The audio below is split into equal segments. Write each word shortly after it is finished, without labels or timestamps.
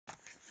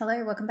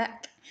Hello, welcome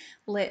back.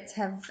 Let's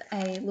have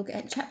a look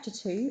at chapter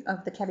 2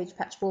 of The Cabbage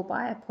Patch Ball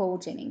by Paul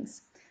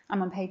Jennings.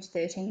 I'm on page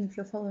 13 if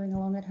you're following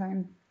along at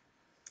home.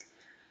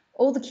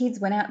 All the kids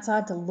went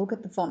outside to look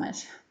at the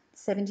vomit.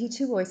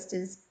 72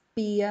 oysters,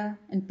 beer,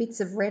 and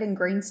bits of red and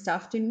green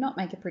stuff do not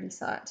make a pretty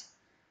sight,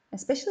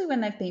 especially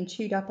when they've been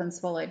chewed up and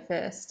swallowed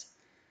first.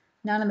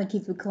 None of the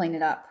kids would clean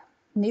it up.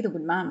 Neither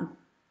would Mum.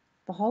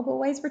 The hog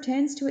always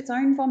returns to its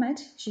own vomit,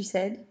 she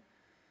said.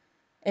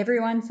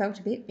 Everyone felt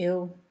a bit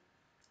ill.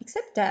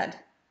 Except Dad.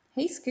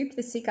 He scooped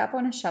the sick up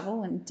on a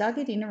shovel and dug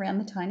it in around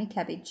the tiny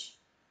cabbage.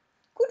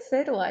 Good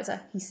fertiliser,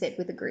 he said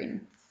with a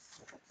grin.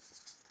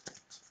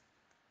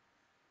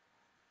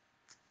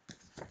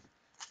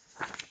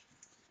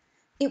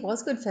 It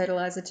was good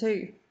fertiliser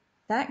too.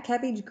 That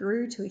cabbage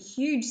grew to a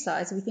huge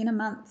size within a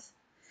month.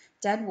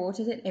 Dad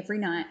watered it every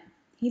night.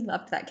 He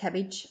loved that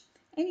cabbage.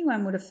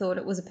 Anyone would have thought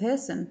it was a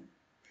person.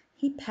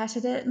 He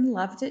patted it and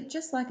loved it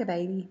just like a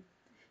baby.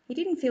 He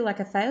didn't feel like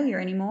a failure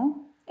anymore.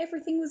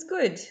 Everything was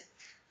good.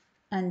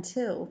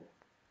 Until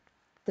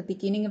the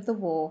beginning of the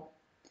war.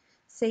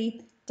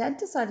 See, Dad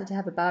decided to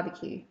have a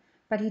barbecue,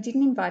 but he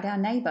didn't invite our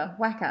neighbour,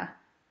 Whacker.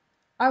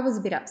 I was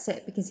a bit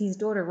upset because his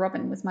daughter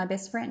Robin was my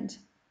best friend.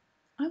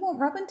 I want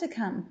Robin to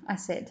come, I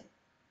said.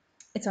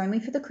 It's only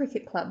for the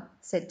cricket club,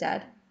 said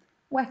Dad.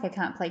 Whacker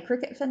can't play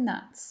cricket for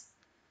nuts.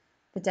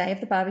 The day of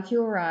the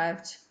barbecue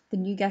arrived. The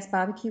new gas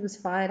barbecue was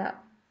fired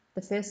up.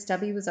 The first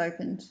stubby was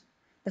opened.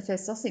 The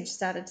first sausage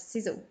started to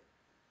sizzle.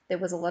 There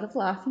was a lot of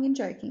laughing and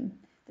joking.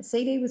 The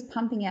CD was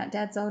pumping out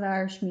Dad's old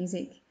Irish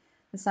music.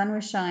 The sun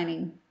was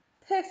shining.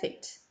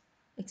 Perfect.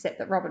 Except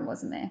that Robin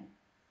wasn't there.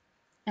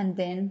 And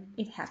then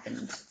it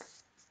happened.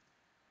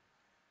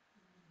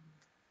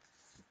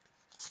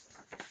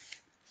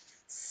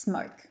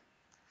 Smoke.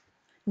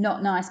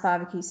 Not nice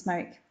barbecue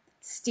smoke.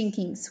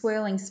 Stinking,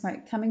 swirling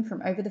smoke coming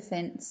from over the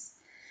fence.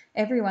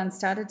 Everyone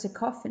started to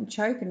cough and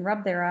choke and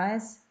rub their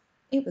eyes.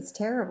 It was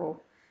terrible.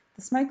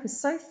 The smoke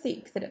was so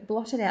thick that it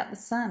blotted out the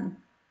sun.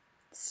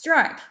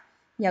 Strike!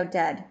 Yelled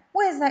Dad.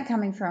 Where's that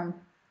coming from?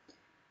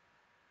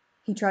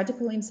 He tried to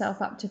pull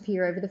himself up to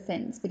peer over the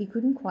fence, but he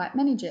couldn't quite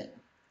manage it.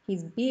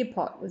 His beer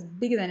pot was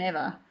bigger than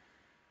ever.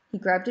 He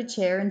grabbed a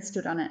chair and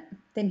stood on it.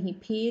 Then he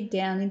peered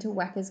down into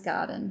Whacker's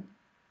garden.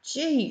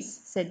 Geez,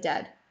 said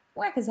Dad.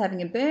 Whacker's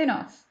having a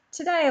burn-off.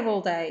 Today of all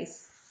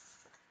days.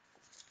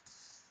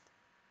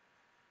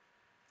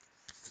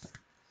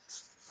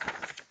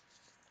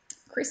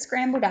 Chris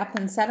scrambled up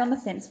and sat on the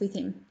fence with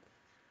him.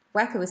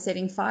 Whacker was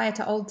setting fire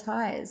to old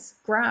tyres,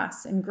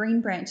 grass and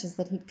green branches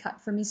that he'd cut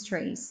from his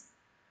trees.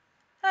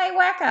 Hey,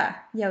 Whacker,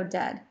 yelled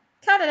Dad.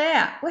 Cut it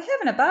out. We're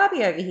having a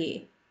barbie over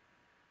here.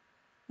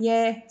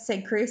 Yeah,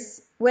 said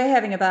Chris. We're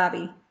having a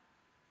barbie.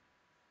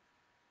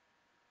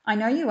 I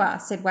know you are,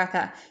 said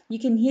Whacker. You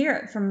can hear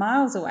it from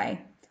miles away.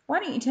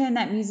 Why don't you turn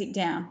that music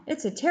down?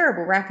 It's a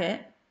terrible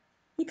racket.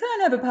 You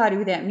can't have a party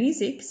without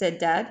music, said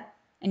Dad.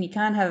 And you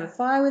can't have a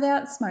fire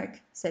without smoke,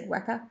 said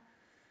Whacker.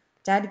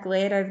 Dad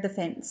glared over the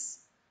fence.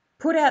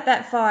 Put out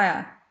that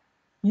fire.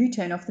 You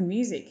turn off the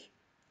music.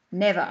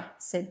 Never,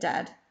 said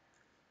Dad.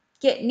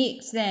 Get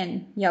nicked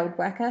then, yelled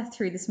Whacker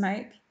through the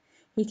smoke.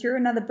 He threw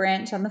another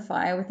branch on the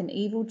fire with an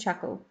evil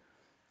chuckle.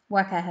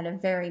 Whacker had a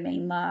very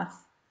mean laugh.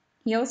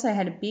 He also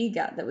had a beer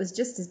gut that was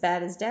just as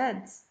bad as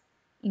Dad's.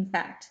 In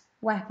fact,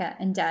 Whacker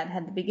and Dad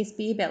had the biggest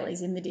beer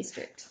bellies in the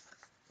district.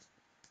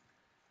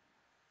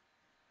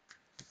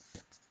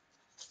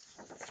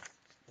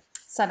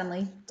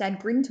 Suddenly, Dad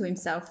grinned to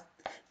himself.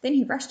 Then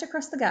he rushed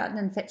across the garden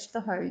and fetched the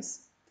hose.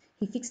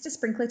 He fixed a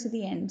sprinkler to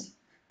the end,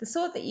 the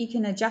sort that you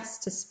can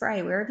adjust to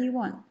spray wherever you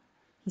want.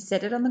 He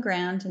set it on the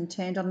ground and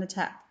turned on the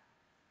tap.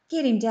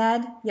 Get him,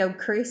 Dad, yelled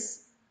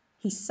Chris.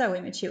 He's so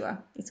immature,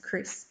 it's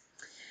Chris.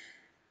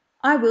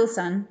 I will,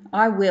 son,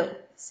 I will,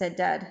 said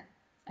Dad.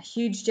 A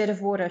huge jet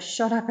of water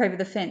shot up over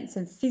the fence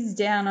and fizzed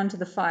down onto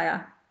the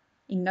fire.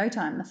 In no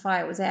time, the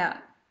fire was out.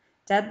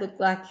 Dad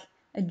looked like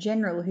a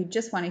general who'd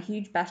just won a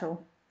huge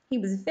battle. He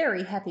was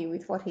very happy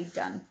with what he'd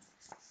done.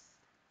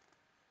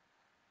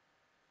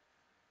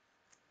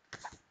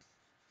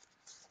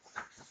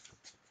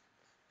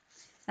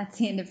 That's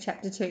the end of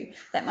chapter 2.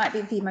 That might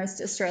be the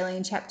most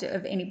Australian chapter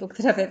of any book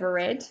that I've ever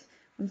read.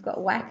 We've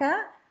got Whacker,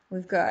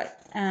 we've got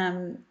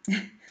the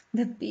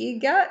beer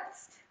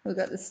guts, we've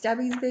got the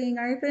stubbies being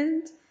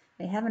opened,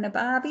 they're having a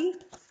barbie,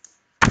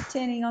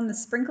 turning on the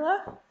sprinkler.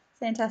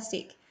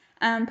 Fantastic.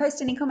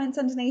 Post any comments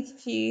underneath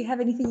if you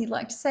have anything you'd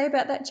like to say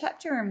about that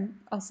chapter, and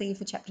I'll see you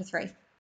for chapter 3.